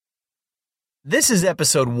This is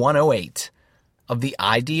episode 108 of the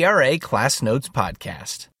IDRA Class Notes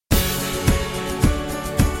Podcast.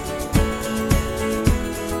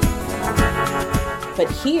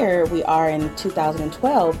 But here we are in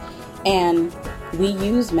 2012, and we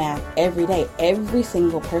use math every day. Every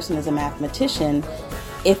single person is a mathematician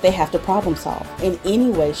if they have to problem solve in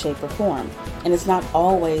any way, shape, or form. And it's not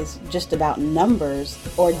always just about numbers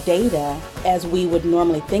or data as we would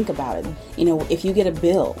normally think about it. You know, if you get a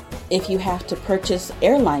bill, if you have to purchase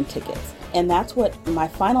airline tickets. And that's what my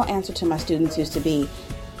final answer to my students used to be.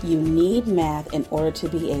 You need math in order to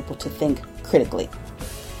be able to think critically,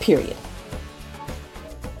 period.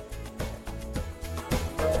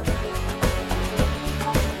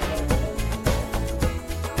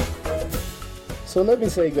 So let me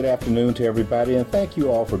say good afternoon to everybody, and thank you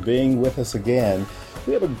all for being with us again.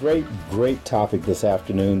 We have a great topic this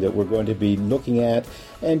afternoon that we're going to be looking at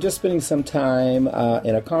and just spending some time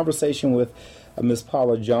in a conversation with Ms.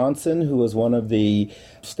 Paula Johnson, who is one of the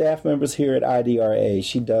staff members here at IDRA.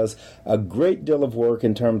 She does a great deal of work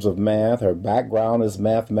in terms of math. Her background is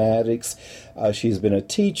mathematics. She's been a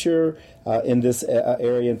teacher in this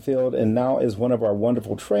area and field, and now is one of our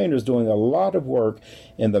wonderful trainers doing a lot of work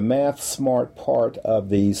in the Math Smart part of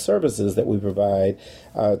the services that we provide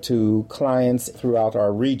to clients throughout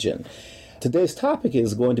our region. Today's topic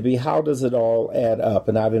is going to be, how does it all add up?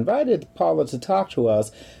 And I've invited Paula to talk to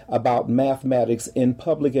us about mathematics in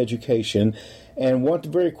public education, and want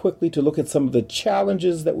very quickly to look at some of the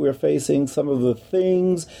challenges that we're facing, some of the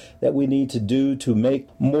things that we need to do to make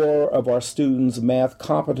more of our students math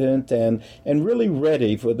competent and really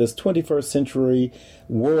ready for this 21st century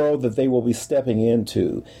world that they will be stepping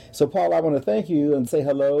into. So, Paul, I want to thank you and say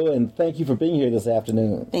hello, and thank you for being here this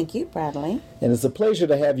afternoon. Thank you, Bradley. And it's a pleasure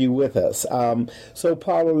to have you with us. So,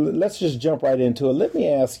 Paula, let's just jump right into it. Let me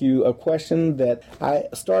ask you a question that I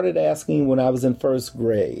started asking when I was in first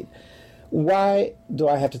grade. Why do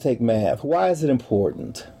I have to take math? Why is it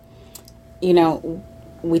important? You know,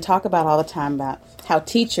 we talk about all the time about how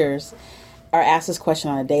teachers are asked this question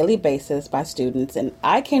on a daily basis by students. And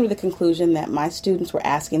I came to the conclusion that my students were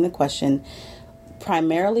asking the question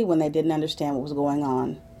primarily when they didn't understand what was going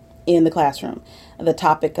on in the classroom, the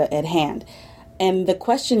topic at hand. And the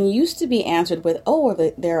question used to be answered with,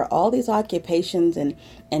 there are all these occupations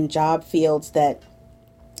and job fields that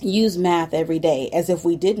use math every day, as if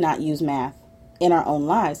we did not use math in our own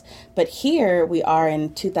lives. But here we are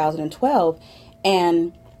in 2012,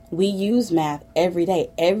 and we use math every day.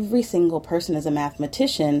 Every single person is a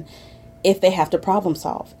mathematician if they have to problem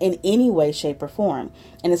solve in any way, shape, or form.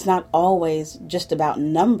 And it's not always just about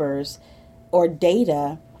numbers or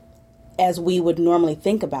data as we would normally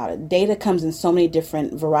think about it. Data comes in so many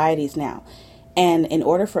different varieties now. And in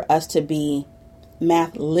order for us to be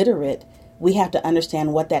math literate, we have to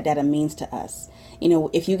understand what that data means to us. You know,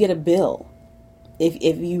 if you get a bill,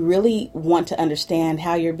 if you really want to understand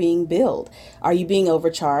how you're being billed, are you being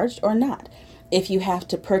overcharged or not? If you have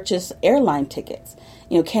to purchase airline tickets,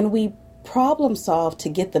 you know, can we problem solve to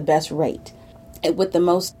get the best rate with the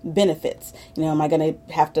most benefits? You know, am I going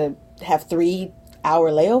to have 3-hour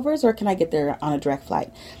layovers, or can I get there on a direct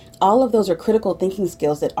flight? All of those are critical thinking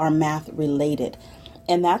skills that are math related.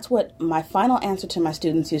 And that's what my final answer to my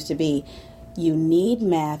students used to be. You need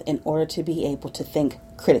math in order to be able to think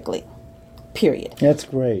critically, period. That's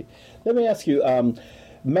great. Let me ask you,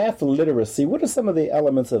 math literacy, what are some of the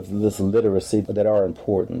elements of this literacy that are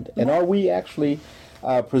important? And are we actually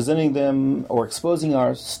presenting them or exposing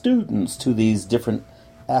our students to these different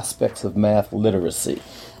aspects of math literacy?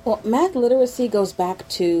 Well, math literacy goes back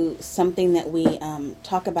to something that we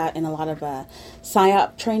talk about in a lot of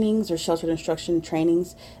SIOP trainings or sheltered instruction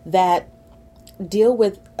trainings that deal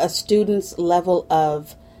with a student's level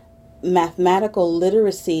of mathematical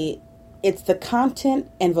literacy. It's the content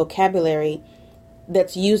and vocabulary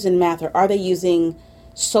that's used in math, or are they using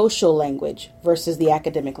social language versus the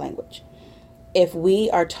academic language? If we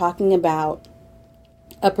are talking about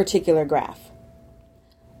a particular graph,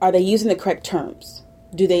 are they using the correct terms?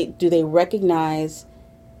 Do they recognize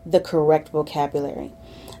the correct vocabulary?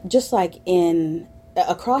 Just like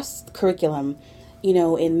across curriculum, you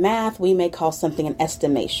know, in math, we may call something an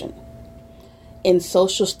estimation. In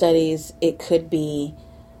social studies, it could be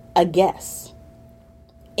a guess.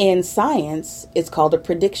 In science, it's called a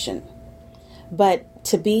prediction. But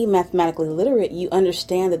to be mathematically literate, you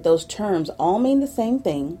understand that those terms all mean the same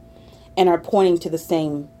thing and are pointing to the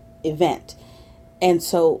same event. And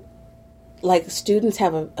so, like, students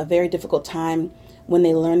have a very difficult time when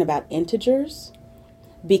they learn about integers,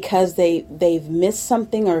 because they've missed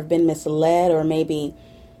something or have been misled or maybe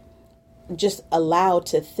just allowed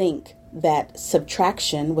to think that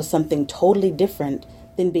subtraction was something totally different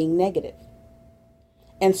than being negative.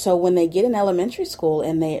 And so when they get in elementary school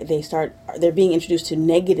and they're being introduced to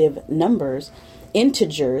negative numbers,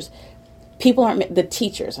 integers, the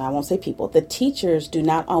teachers, I won't say people, the teachers do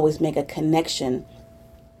not always make a connection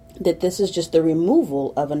that this is just the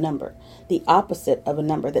removal of a number, the opposite of a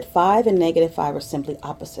number, that 5 and -5 are simply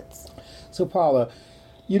opposites. So, Paula,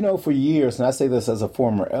 for years, and I say this as a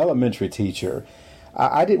former elementary teacher,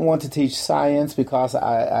 I didn't want to teach science because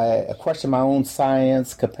I questioned my own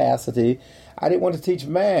science capacity. I didn't want to teach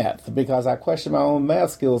math because I questioned my own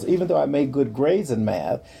math skills. Even though I made good grades in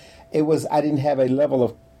math, I didn't have a level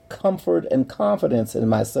of comfort and confidence in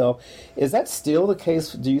myself. Is that still the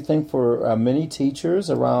case, do you think, for many teachers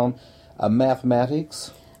around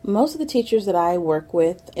mathematics? Most of the teachers that I work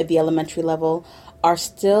with at the elementary level are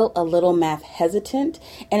still a little math hesitant.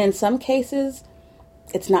 And in some cases,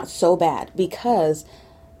 it's not so bad because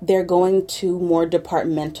they're going to more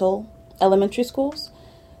departmental elementary schools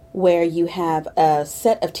where you have a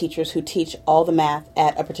set of teachers who teach all the math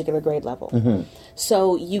at a particular grade level. Mm-hmm.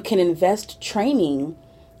 So you can invest training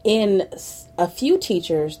in a few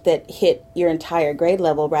teachers that hit your entire grade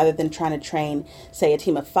level rather than trying to train, say, a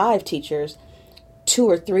team of 5 teachers, 2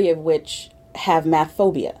 or 3 of which have math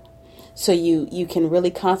phobia. So you can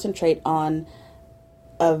really concentrate on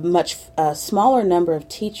a much smaller number of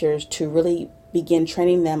teachers to really begin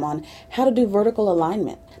training them on how to do vertical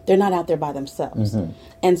alignment. They're not out there by themselves. Mm-hmm.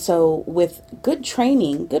 And so with good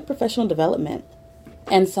training, good professional development,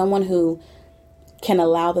 and someone who can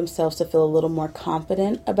allow themselves to feel a little more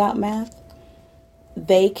confident about math,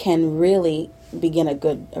 they can really begin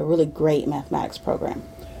a really great mathematics program.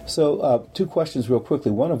 So 2 questions real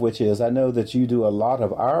quickly, one of which is, I know that you do a lot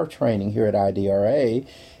of our training here at IDRA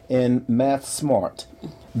in Math Smart.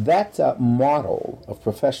 That model of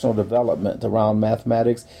professional development around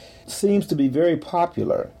mathematics seems to be very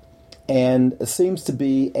popular and seems to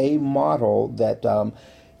be a model that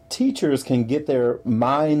teachers can get their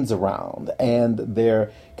minds around and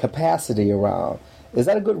their capacity around. Is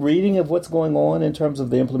that a good reading of what's going on in terms of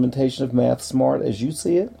the implementation of Math Smart as you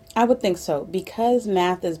see it? I would think so, because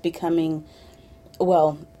math is becoming,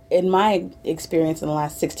 well, in my experience in the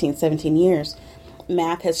last 16, 17 years,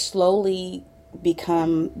 math has slowly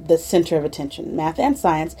become the center of attention, math and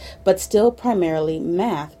science, but still primarily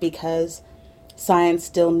math because science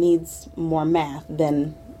still needs more math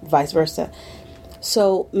than vice versa.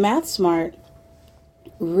 So Math Smart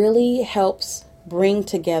really helps bring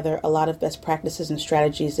together a lot of best practices and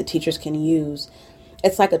strategies that teachers can use.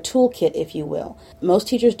 It's like a toolkit, if you will. Most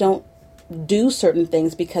teachers don't do certain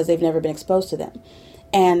things because they've never been exposed to them.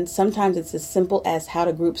 And sometimes it's as simple as how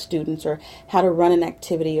to group students or how to run an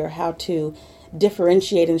activity or how to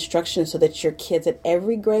differentiate instruction so that your kids at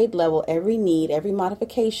every grade level, every need, every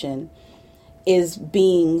modification is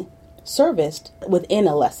being serviced within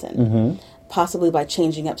a lesson. Mm-hmm. Possibly by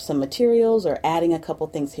changing up some materials or adding a couple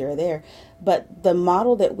things here or there. But the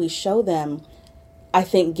model that we show them, I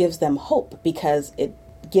think, gives them hope because it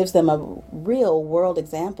gives them a real world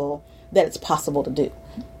example that it's possible to do.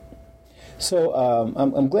 So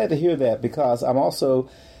I'm glad to hear that because I'm also,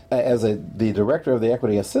 as the director of the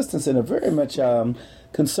Equity Assistance Center, very much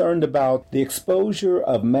concerned about the exposure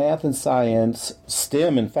of math and science,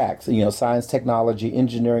 STEM in fact, science, technology,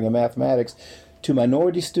 engineering, and mathematics, to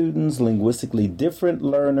minority students, linguistically different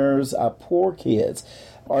learners, poor kids.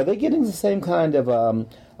 Are they getting the same kind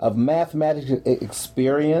of mathematics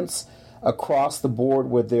experience across the board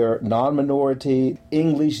with their non-minority,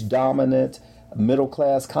 English-dominant,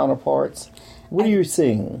 middle-class counterparts? What are you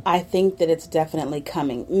seeing? I think that it's definitely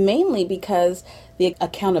coming, mainly because the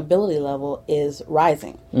accountability level is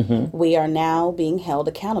rising. Mm-hmm. We are now being held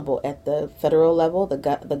accountable at the federal level,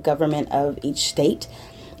 the government of each state.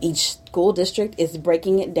 Each school district is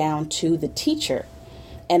breaking it down to the teacher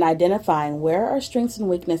and identifying where are our strengths and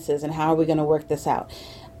weaknesses and how are we going to work this out.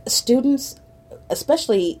 Students,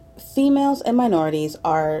 especially females and minorities,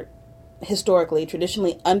 are historically,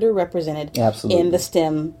 traditionally underrepresented Absolutely. In the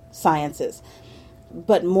STEM sciences.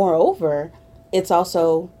 But moreover, it's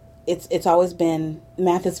always been,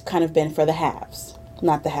 math has kind of been for the haves,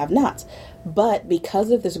 not the have-nots. But because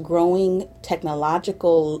of this growing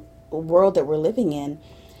technological world that we're living in,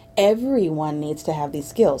 everyone needs to have these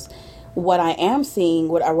skills. What I am seeing,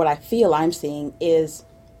 what I feel I'm seeing, is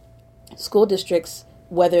school districts,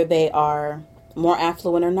 whether they are more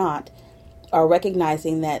affluent or not, are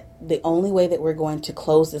recognizing that the only way that we're going to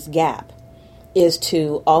close this gap is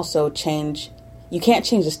to also change. You can't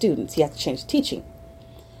change the students, you have to change the teaching.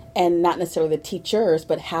 And not necessarily the teachers,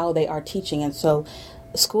 but how they are teaching. And so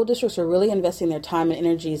school districts are really investing their time and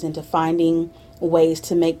energies into finding ways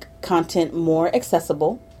to make content more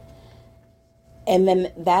accessible. And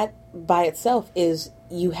then that by itself is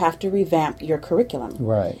you have to revamp your curriculum.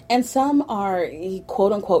 Right. And some are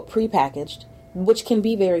quote unquote prepackaged, which can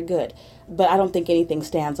be very good, but I don't think anything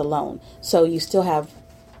stands alone. So you still have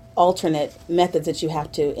alternate methods that you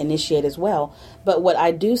have to initiate as well. But what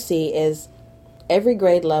I do see is every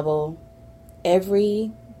grade level,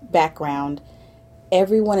 every background,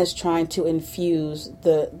 everyone is trying to infuse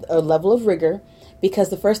a level of rigor, because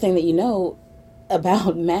the first thing that you know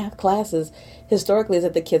about math classes historically is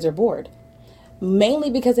that the kids are bored. Mainly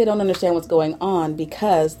because they don't understand what's going on,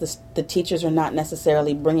 because the teachers are not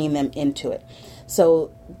necessarily bringing them into it.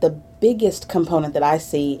 So the biggest component that I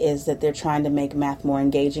see is that they're trying to make math more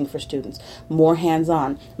engaging for students, more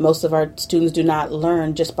hands-on. Most of our students do not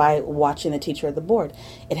learn just by watching the teacher at the board.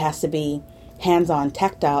 It has to be hands-on,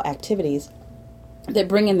 tactile activities that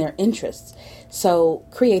bring in their interests. So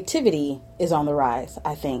creativity is on the rise,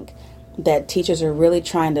 I think, that teachers are really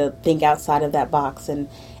trying to think outside of that box and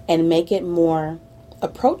make it more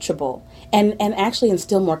approachable and actually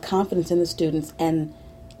instill more confidence in the students and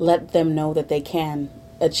let them know that they can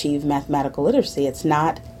achieve mathematical literacy. It's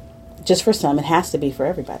not just for some, it has to be for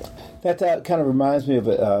everybody. That kind of reminds me of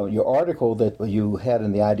your article that you had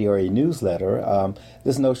in the IDRA newsletter.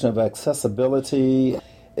 This notion of accessibility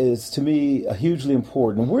is, to me, hugely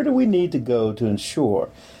important. Where do we need to go to ensure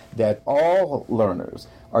that all learners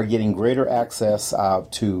are getting greater access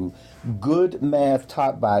to good math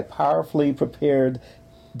taught by powerfully prepared,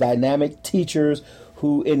 dynamic teachers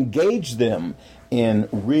who engage them in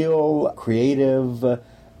real, creative,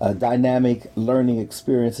 dynamic learning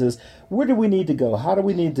experiences? Where do we need to go? How do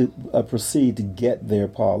we need to proceed to get there,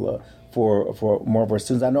 Paula, for more of our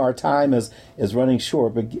students? I know our time is running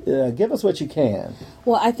short, but give us what you can.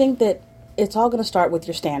 Well, I think that it's all going to start with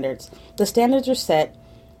your standards. The standards are set,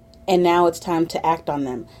 and now it's time to act on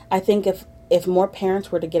them. I think if more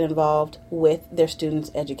parents were to get involved with their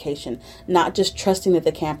students' education, not just trusting that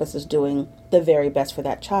the campus is doing the very best for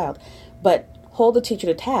that child, but hold the teacher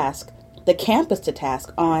to task, the campus to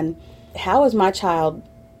task on how is my child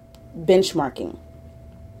benchmarking?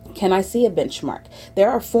 Can I see a benchmark? There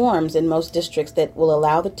are forms in most districts that will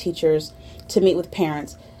allow the teachers to meet with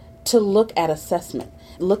parents to look at assessment,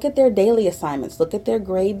 look at their daily assignments, look at their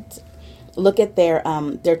grades, look at their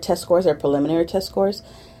test scores, their preliminary test scores,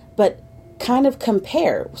 but kind of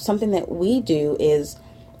compare. Something that we do is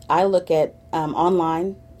I look at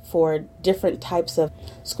online for different types of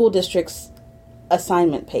school districts'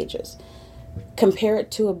 assignment pages. Compare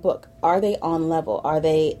it to a book. Are they on level? Are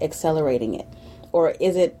they accelerating it? Or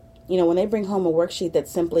is it, when they bring home a worksheet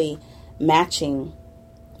that's simply matching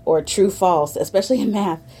or true false, especially in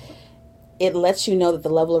math, it lets you know that the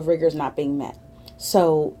level of rigor is not being met.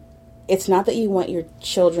 So it's not that you want your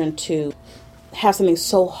children to have something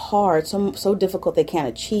so hard, so difficult they can't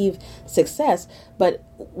achieve success, but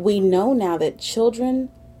we know now that children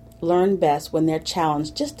learn best when they're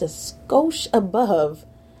challenged just a skosh above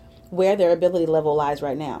where their ability level lies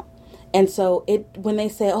right now. And so when they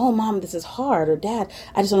say, "Oh, Mom, this is hard," or "Dad,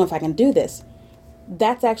 I just don't know if I can do this,"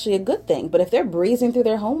 that's actually a good thing. But if they're breezing through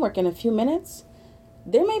their homework in a few minutes,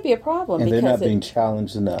 there may be a problem. And they're not being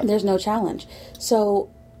challenged enough. There's no challenge. So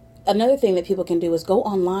another thing that people can do is go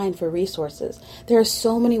online for resources. There are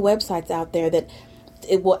so many websites out there that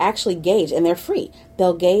it will actually gauge, and they're free.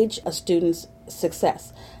 They'll gauge a student's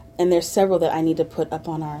success. And there's several that I need to put up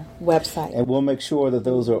on our website. And we'll make sure that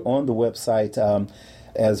those are on the website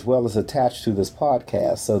as well as attached to this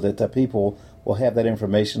podcast so that people will have that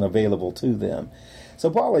information available to them. So,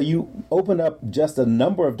 Paula, you open up just a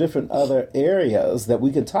number of different other areas that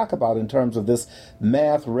we can talk about in terms of this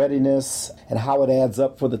math readiness and how it adds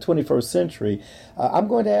up for the 21st century. I'm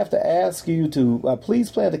going to have to ask you to please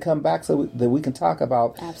plan to come back so that we can talk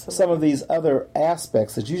about some of these other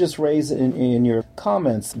aspects that you just raised in your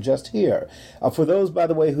comments just here. For those, by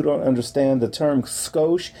the way, who don't understand the term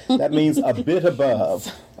skosh, that means a bit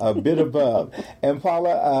above. A bit above. And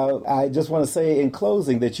Paula, I just want to say in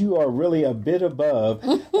closing that you are really a bit above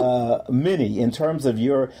many in terms of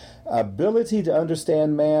your ability to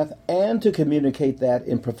understand math and to communicate that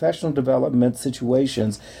in professional development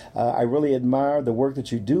situations. I really admire the work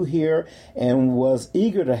that you do here and was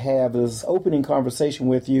eager to have this opening conversation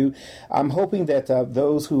with you. I'm hoping that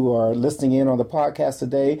those who are listening in on the podcast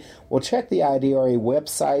today will check the IDRA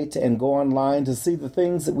website and go online to see the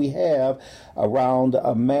things that we have around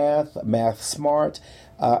math, Math Smart,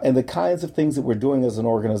 and the kinds of things that we're doing as an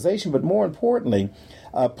organization. But more importantly,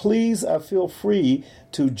 please feel free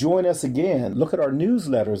to join us again. Look at our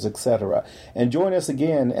newsletters, etc., and join us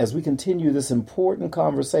again as we continue this important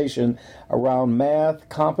conversation around math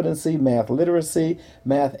competency, math literacy,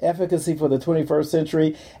 math efficacy for the 21st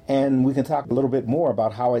century, and we can talk a little bit more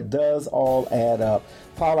about how it does all add up.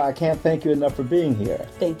 Paula, I can't thank you enough for being here.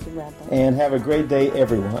 Thank you, Rabbi. And have a great day,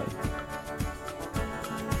 everyone.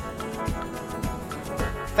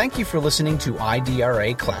 Thank you for listening to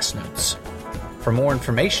IDRA Class Notes. For more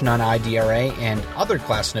information on IDRA and other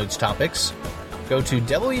Class Notes topics, go to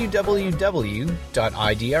www.idra.org.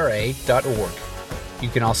 You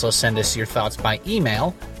can also send us your thoughts by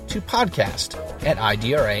email to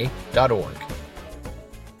podcast@idra.org.